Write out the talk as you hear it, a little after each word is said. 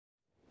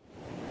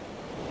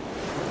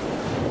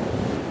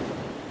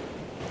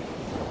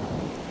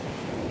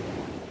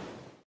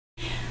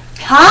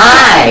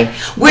Hi,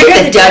 we're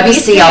the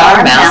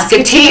WCR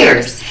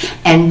Mouseketeers,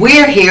 and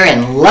we're here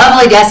in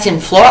lovely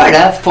Destin,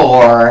 Florida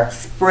for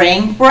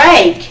spring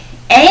break,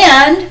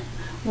 and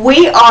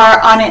we are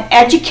on an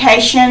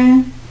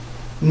education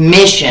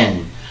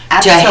mission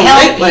to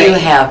help you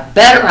have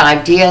better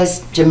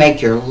ideas to make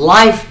your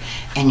life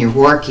and your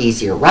work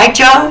easier. Right,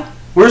 Joe?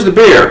 Where's the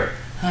beer?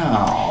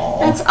 Oh.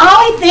 That's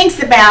all he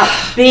thinks about,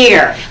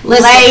 beer.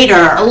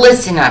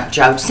 Listen up,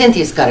 Joe.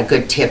 Cynthia's got a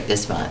good tip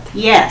this month.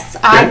 Yes,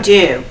 I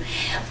do.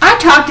 I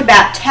talked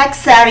about Tech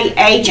Savvy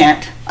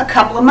Agent a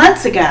couple of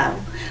months ago.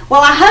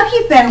 Well, I hope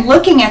you've been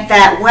looking at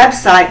that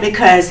website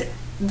because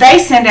they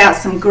send out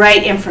some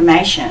great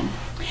information.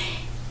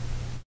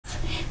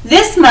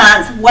 This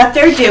month, what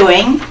they're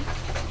doing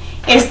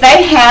is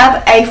they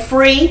have a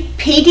free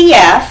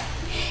PDF.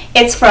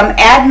 It's from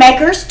Ad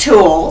Makers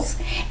Tools,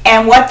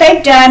 and what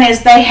they've done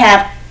is they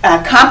have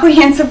a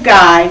comprehensive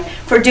guide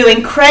for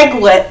doing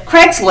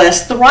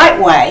Craigslist the right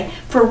way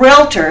for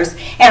realtors,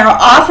 and are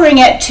offering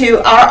it to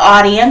our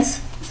audience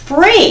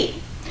free.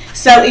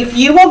 So if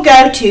you will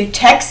go to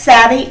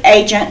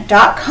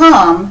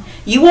techsavvyagent.com,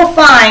 you will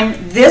find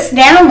this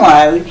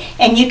download,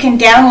 and you can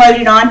download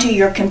it onto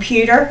your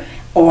computer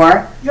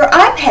or your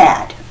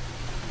iPad.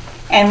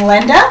 And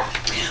Linda?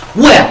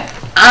 Well,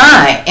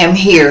 I am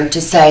here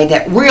to say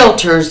that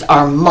realtors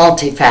are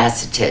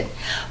multifaceted.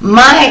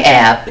 My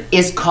app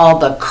is called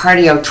the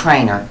Cardio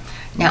Trainer.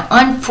 Now,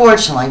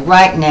 unfortunately,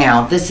 right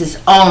now, this is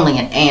only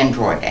an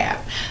Android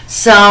app.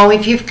 So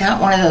if you've got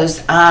one of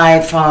those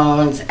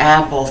iPhones,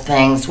 Apple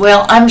things,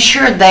 well, I'm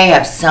sure they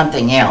have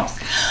something else.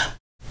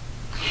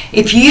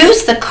 If you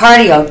use the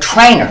Cardio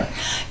Trainer,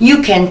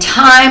 you can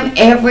time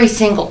every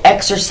single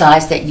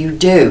exercise that you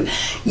do.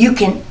 You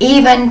can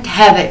even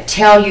have it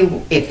tell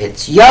you if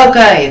it's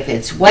yoga, if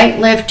it's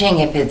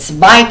weightlifting, if it's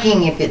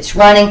biking, if it's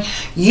running.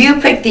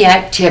 You pick the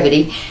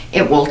activity,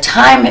 it will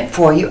time it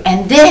for you,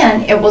 and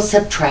then it will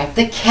subtract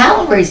the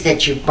calories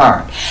that you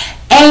burned.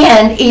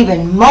 And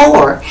even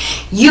more,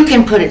 you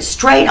can put it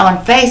straight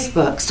on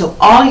Facebook so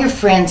all your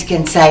friends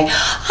can say,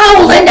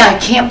 "Oh, Linda, I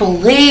can't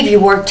believe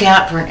you worked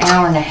out for an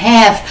hour and a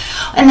half."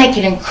 And they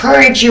can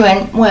encourage you,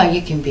 and, well,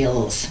 you can be a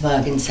little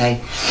smug and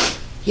say,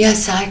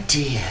 "Yes, I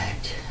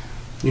did."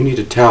 You need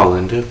a towel,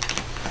 Linda.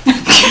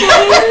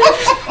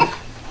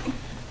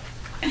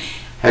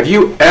 Have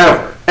you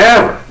ever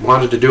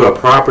wanted to do a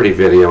property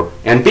video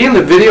and be in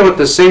the video at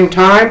the same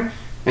time,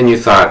 and you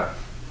thought,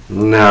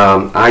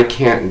 "No, I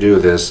can't do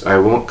this. I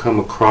won't come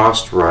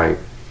across right"?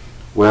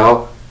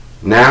 Well,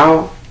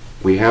 now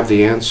we have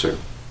the answer.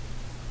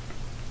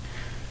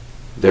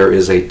 There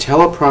is a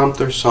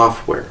teleprompter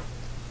software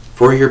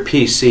for your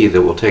PC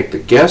that will take the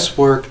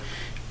guesswork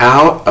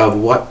out of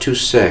what to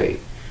say.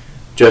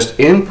 Just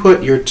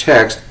input your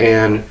text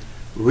and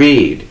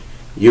read.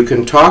 You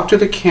can talk to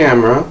the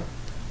camera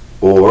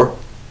or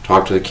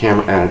talk to the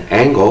camera at an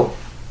angle,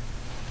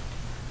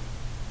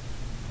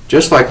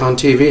 just like on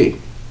TV.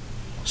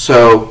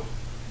 So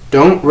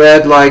don't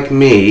read like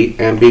me,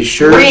 and be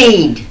sure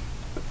Read.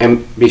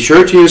 And be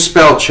sure to use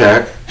spell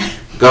check.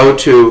 Go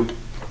to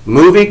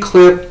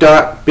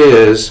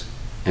movieclip.biz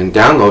and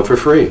download for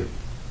free.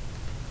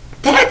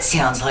 That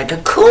sounds like a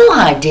cool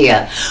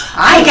idea.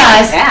 I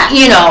guys, that.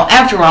 you know,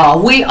 after all,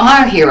 we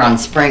are here on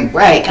spring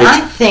break.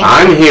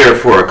 I'm here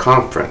for a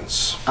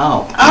conference.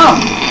 Oh.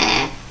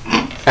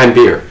 And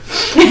beer.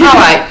 All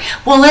right.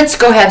 Well, let's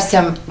go have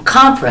some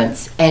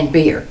conference and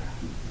beer.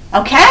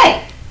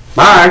 Okay.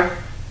 Bye.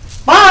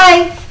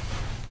 Bye.